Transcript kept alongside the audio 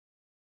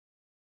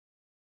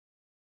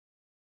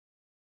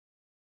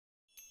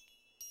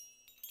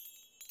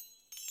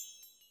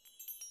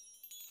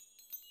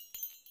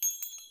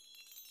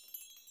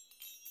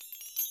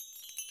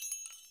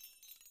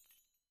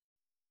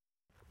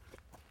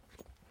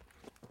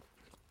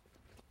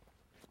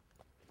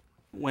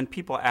When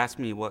people ask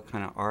me what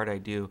kind of art I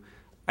do,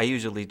 I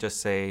usually just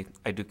say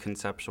I do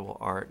conceptual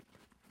art.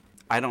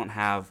 I don't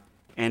have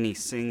any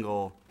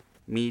single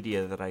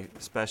media that I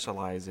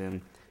specialize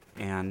in,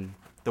 and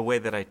the way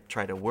that I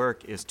try to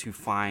work is to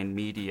find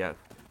media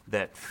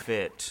that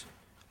fit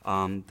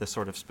the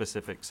sort of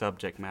specific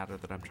subject matter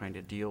that I'm trying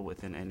to deal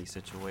with in any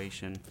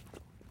situation.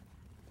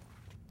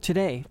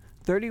 Today,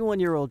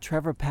 31-year-old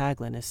Trevor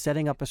Paglen is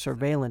setting up a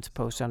surveillance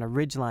post on a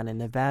ridgeline in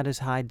Nevada's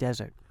high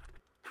desert.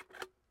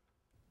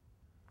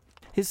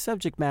 His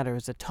subject matter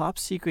is a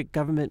top-secret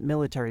government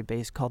military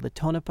base called the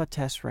Tonopah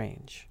Test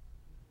Range.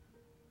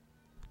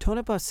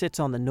 Tonopah sits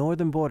on the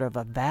northern border of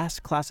a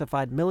vast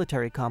classified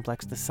military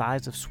complex the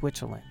size of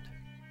Switzerland.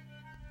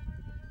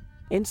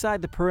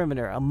 Inside the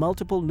perimeter are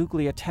multiple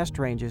nuclear test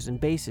ranges and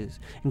bases,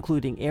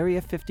 including Area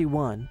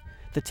 51,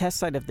 the test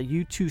site of the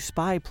U-2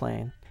 spy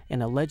plane,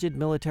 and alleged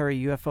military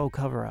UFO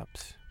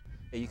cover-ups.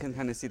 You can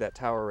kind of see that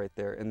tower right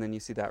there, and then you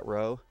see that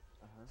row.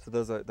 So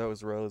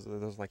those rows,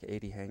 there's like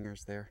 80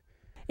 hangars there.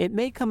 It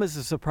may come as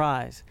a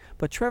surprise,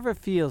 but Trevor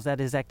feels that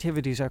his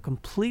activities are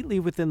completely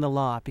within the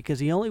law because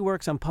he only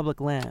works on public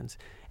lands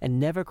and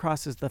never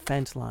crosses the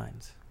fence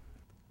lines.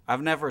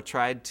 I've never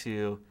tried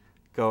to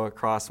go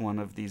across one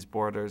of these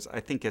borders. I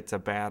think it's a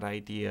bad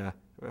idea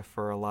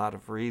for a lot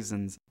of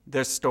reasons.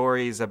 There's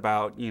stories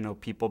about,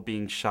 people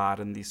being shot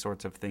and these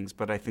sorts of things,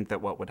 but I think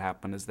that what would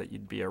happen is that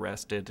you'd be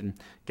arrested and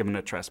given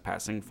a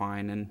trespassing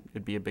fine, and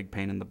it'd be a big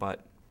pain in the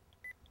butt.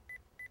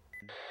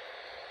 90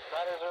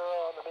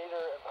 on the meter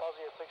and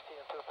fuzzy at 60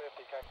 and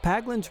 250.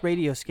 Paglen's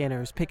radio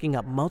scanner is picking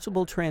up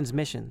multiple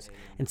transmissions,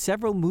 and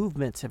several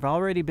movements have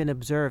already been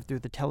observed through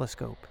the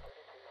telescope.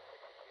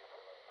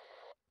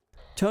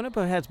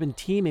 Tonopah has been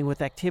teeming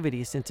with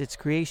activity since its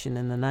creation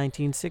in the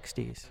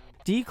 1960s.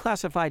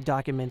 Declassified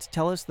documents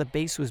tell us the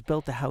base was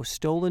built to house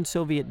stolen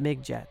Soviet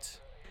MiG jets.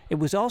 It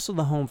was also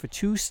the home for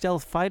 2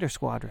 stealth fighter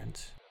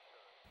squadrons.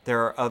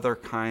 There are other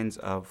kinds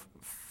of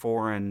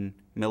foreign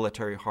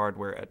military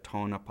hardware at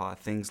Tonopah,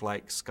 things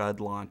like Scud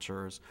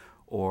launchers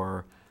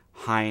or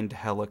Hind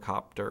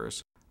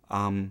helicopters,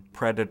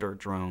 Predator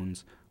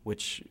drones,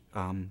 which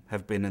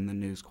have been in the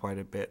news quite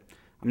a bit.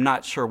 I'm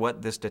not sure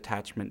what this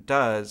detachment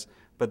does,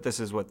 but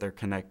this is what they're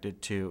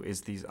connected to,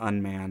 is these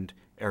unmanned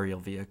aerial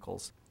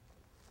vehicles.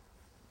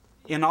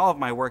 In all of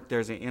my work,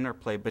 there's an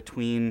interplay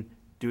between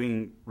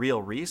doing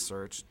real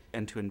research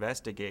and to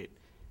investigate.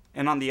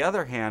 And on the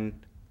other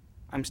hand,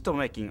 I'm still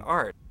making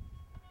art.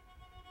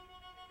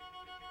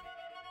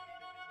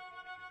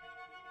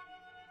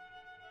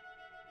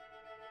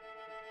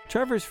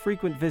 Trevor's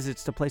frequent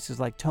visits to places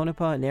like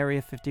Tonopah and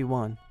Area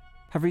 51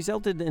 have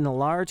resulted in a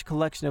large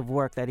collection of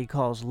work that he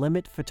calls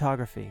limit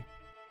photography.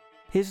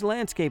 His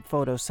landscape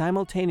photos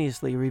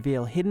simultaneously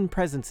reveal hidden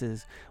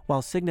presences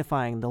while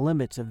signifying the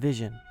limits of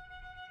vision.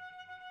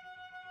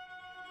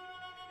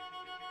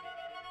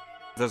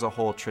 There's a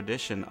whole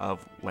tradition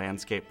of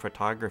landscape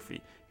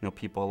photography.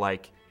 People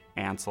like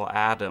Ansel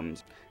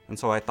Adams. And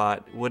so I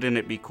thought, wouldn't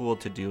it be cool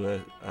to do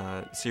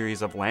a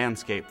series of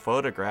landscape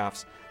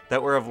photographs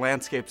that were of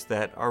landscapes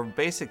that are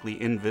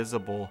basically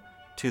invisible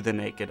to the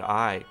naked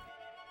eye?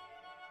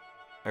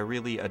 I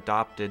really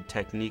adopted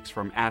techniques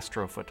from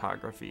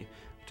astrophotography,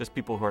 just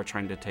people who are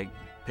trying to take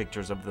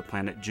pictures of the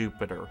planet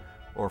Jupiter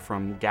or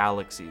from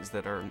galaxies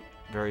that are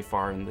very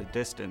far in the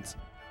distance.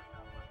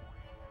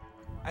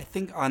 I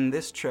think on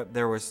this trip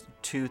there was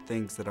 2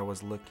 things that I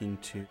was looking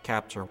to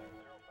capture.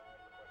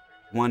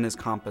 One is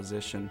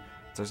composition.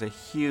 There's a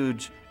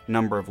huge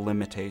number of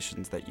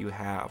limitations that you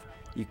have.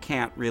 You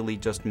can't really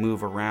just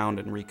move around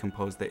and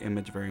recompose the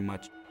image very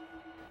much.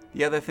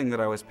 The other thing that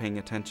I was paying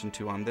attention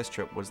to on this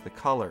trip was the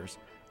colors.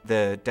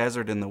 The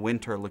desert in the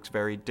winter looks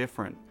very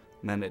different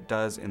than it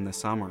does in the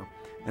summer.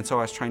 And so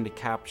I was trying to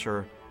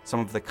capture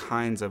some of the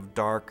kinds of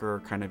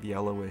darker, kind of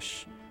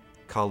yellowish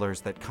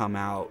colors that come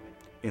out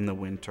in the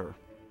winter.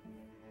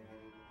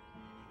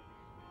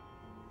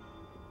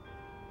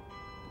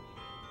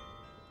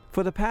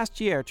 For the past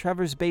year,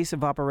 Trevor's base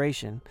of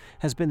operation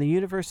has been the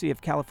University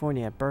of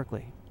California at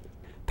Berkeley.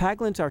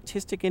 Paglen's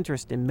artistic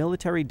interest in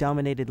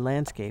military-dominated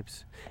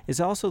landscapes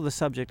is also the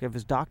subject of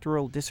his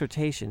doctoral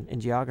dissertation in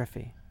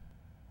geography.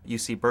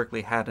 UC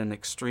Berkeley had an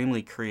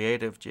extremely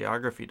creative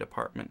geography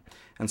department,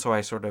 and so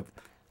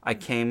I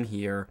came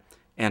here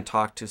and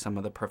talked to some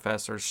of the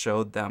professors,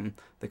 showed them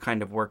the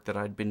kind of work that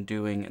I'd been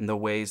doing and the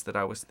ways that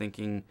I was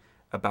thinking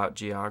about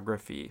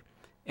geography,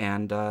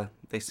 and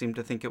they seemed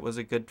to think it was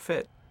a good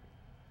fit.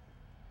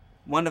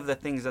 One of the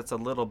things that's a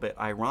little bit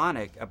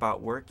ironic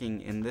about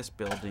working in this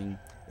building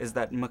is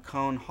that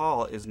McCone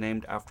Hall is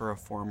named after a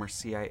former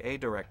CIA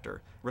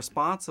director,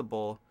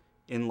 responsible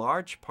in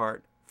large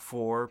part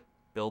for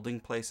building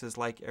places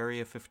like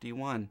Area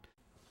 51.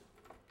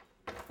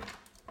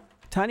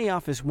 Tiny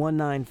Office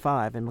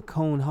 195 in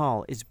McCone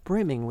Hall is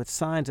brimming with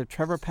signs of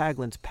Trevor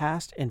Paglen's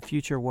past and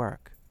future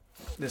work.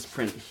 This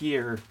print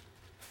here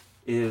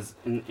is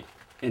an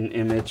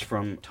image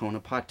from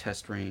Tonopah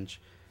Test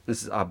Range.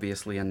 This is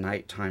obviously a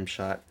nighttime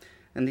shot,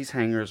 and these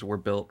hangars were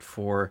built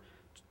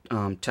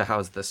to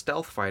house the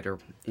stealth fighter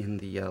in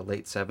the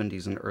late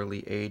 70s and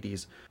early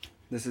 80s.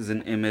 This is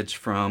an image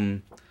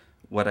from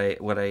what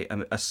I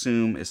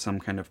assume is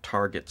some kind of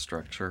target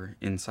structure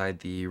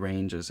inside the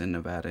ranges in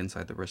Nevada,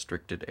 inside the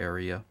restricted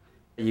area.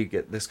 You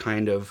get this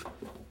kind of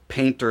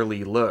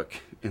painterly look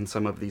in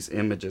some of these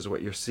images.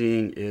 What you're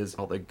seeing is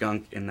all the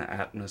gunk in the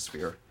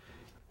atmosphere.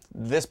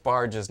 This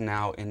barge is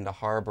now in the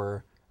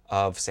harbor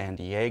of San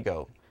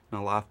Diego. And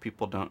a lot of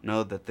people don't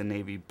know that the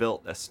Navy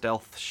built a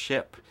stealth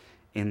ship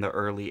in the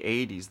early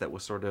 80s that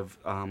was sort of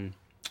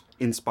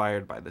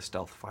inspired by the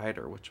stealth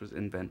fighter, which was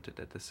invented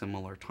at a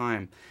similar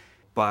time.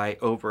 By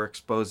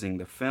overexposing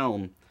the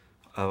film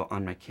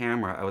on my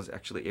camera, I was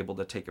actually able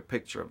to take a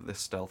picture of this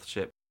stealth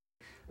ship.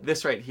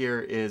 This right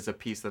here is a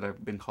piece that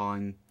I've been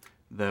calling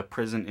the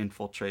prison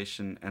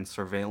infiltration and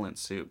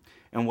surveillance suit.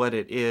 And what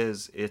it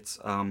is, it's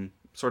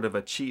sort of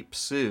a cheap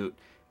suit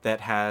that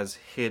has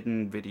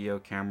hidden video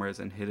cameras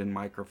and hidden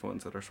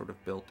microphones that are sort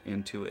of built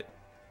into it.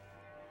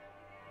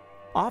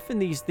 Often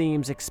these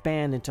themes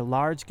expand into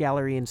large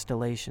gallery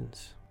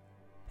installations.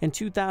 In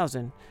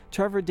 2000,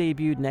 Trevor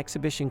debuted an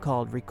exhibition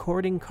called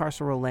Recording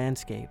Carceral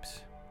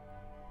Landscapes.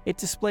 It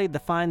displayed the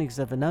findings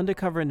of an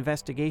undercover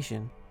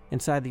investigation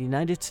inside the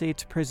United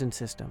States prison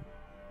system.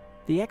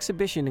 The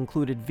exhibition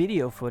included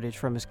video footage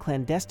from his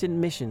clandestine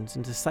missions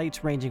into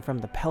sites ranging from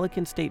the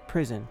Pelican State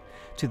Prison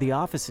to the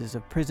offices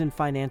of prison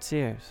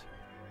financiers.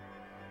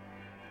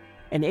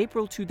 In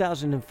April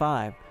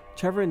 2005,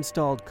 Trevor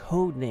installed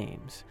Code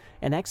Names,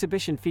 an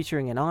exhibition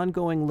featuring an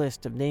ongoing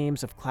list of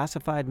names of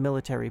classified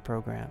military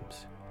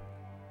programs.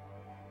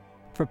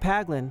 For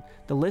Paglen,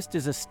 the list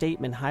is a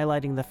statement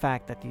highlighting the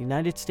fact that the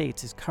United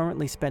States is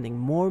currently spending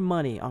more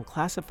money on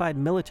classified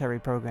military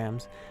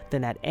programs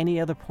than at any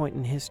other point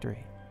in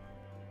history.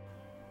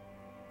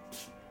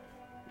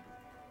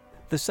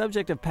 The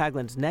subject of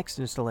Paglen's next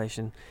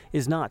installation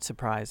is not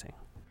surprising.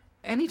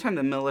 Anytime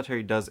the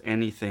military does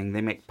anything,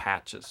 they make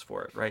patches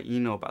for it, right?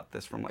 You know about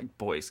this from like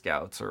Boy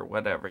Scouts or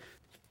whatever.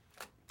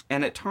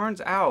 And it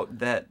turns out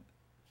that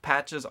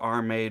patches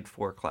are made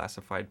for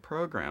classified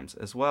programs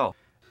as well.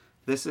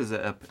 This is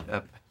a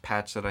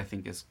patch that I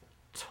think is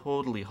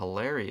totally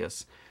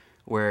hilarious,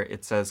 where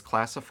it says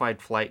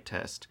classified flight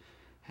test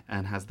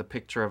and has the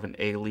picture of an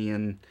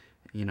alien,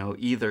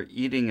 either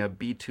eating a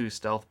B-2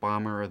 stealth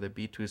bomber or the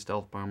B-2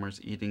 stealth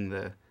bombers eating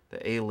the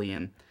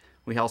alien.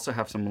 We also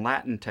have some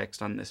Latin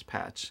text on this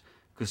patch,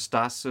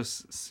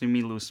 gustasus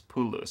similus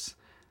pullus.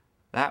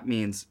 That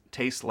means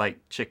tastes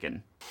like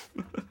chicken.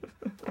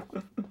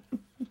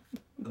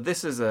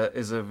 This is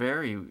a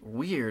very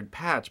weird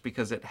patch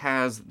because it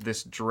has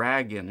this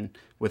dragon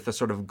with a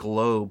sort of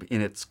globe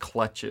in its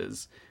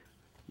clutches.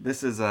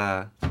 This is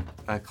a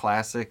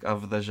classic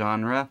of the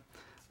genre,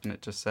 and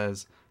it just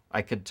says,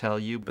 I could tell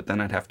you, but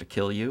then I'd have to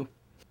kill you.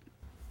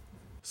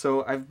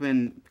 So I've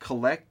been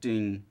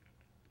collecting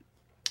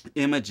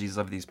images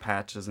of these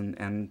patches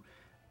and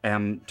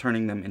am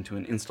turning them into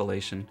an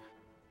installation.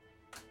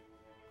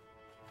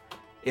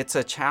 It's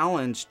a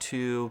challenge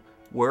to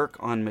work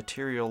on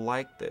material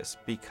like this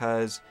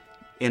because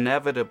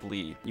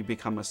inevitably you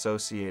become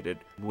associated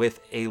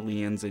with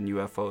aliens and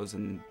UFOs,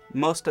 and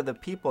most of the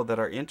people that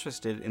are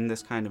interested in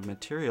this kind of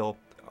material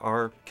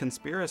are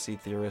conspiracy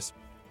theorists.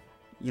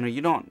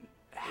 You don't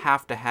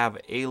have to have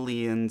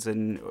aliens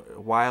and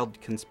wild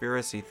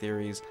conspiracy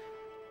theories.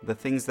 The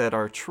things that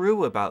are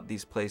true about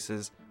these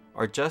places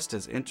are just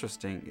as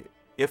interesting,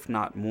 if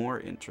not more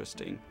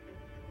interesting.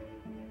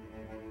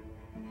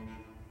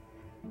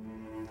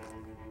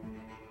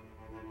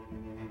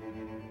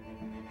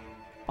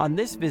 On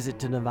this visit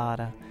to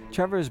Nevada,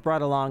 Trevor has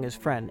brought along his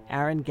friend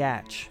Aaron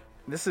Gatch.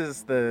 This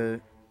is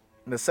the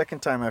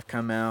second time I've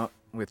come out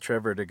with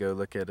Trevor to go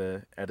look at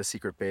a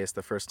secret base.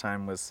 The first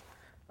time was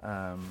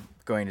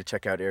going to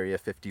check out Area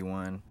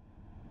 51.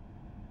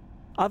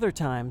 Other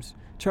times,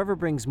 Trevor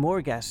brings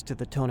more guests to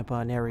the Tonopah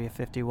and Area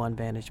 51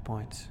 vantage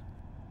points.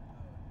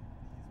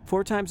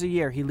 4 times a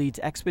year, he leads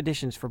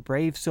expeditions for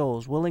brave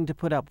souls willing to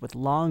put up with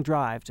long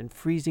drives and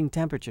freezing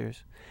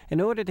temperatures in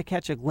order to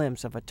catch a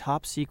glimpse of a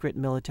top-secret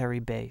military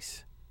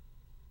base.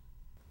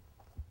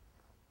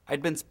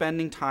 I'd been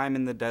spending time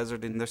in the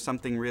desert, and there's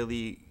something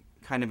really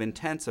kind of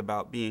intense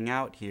about being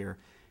out here.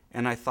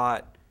 And I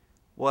thought,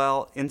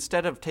 well,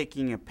 instead of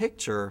taking a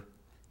picture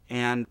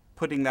and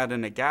putting that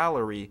in a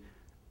gallery,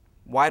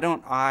 why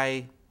don't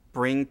I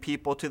bring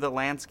people to the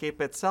landscape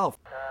itself?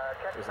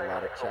 There's a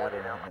lot of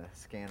chatter on the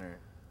scanner.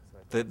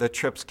 The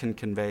trips can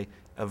convey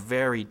a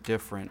very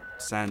different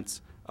sense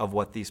of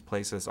what these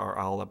places are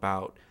all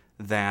about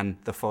than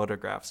the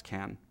photographs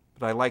can.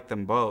 But I like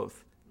them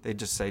both. They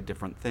just say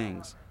different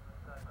things.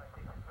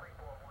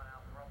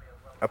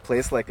 A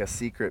place like a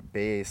secret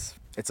base,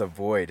 it's a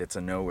void, it's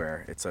a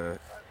nowhere. It's a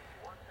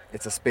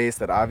space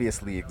that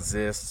obviously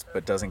exists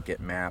but doesn't get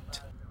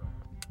mapped.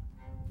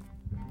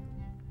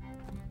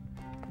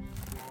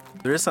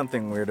 There is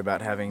something weird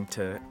about having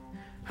to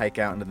hike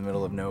out into the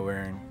middle of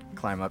nowhere and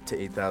climb up to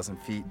 8,000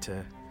 feet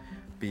to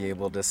be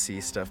able to see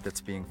stuff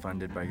that's being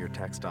funded by your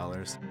tax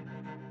dollars.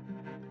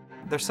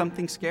 There's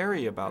something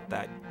scary about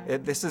that.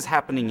 This is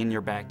happening in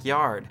your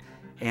backyard,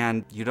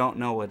 and you don't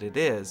know what it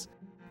is.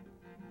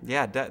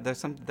 Yeah, there's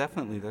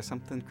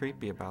something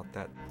creepy about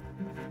that.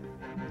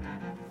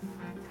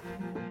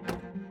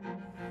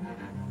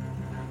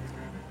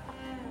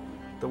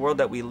 The world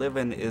that we live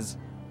in is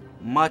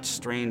much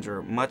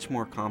stranger, much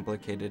more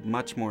complicated,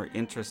 much more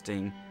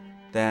interesting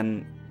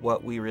than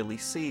what we really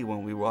see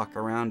when we walk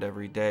around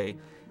every day.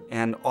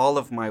 And all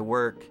of my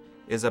work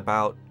is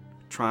about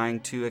trying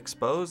to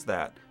expose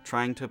that,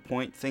 trying to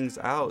point things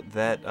out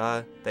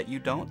that you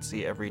don't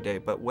see every day,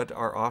 but what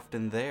are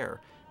often there,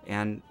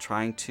 and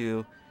trying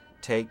to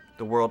take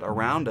the world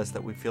around us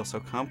that we feel so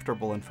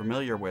comfortable and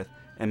familiar with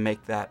and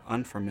make that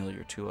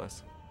unfamiliar to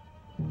us.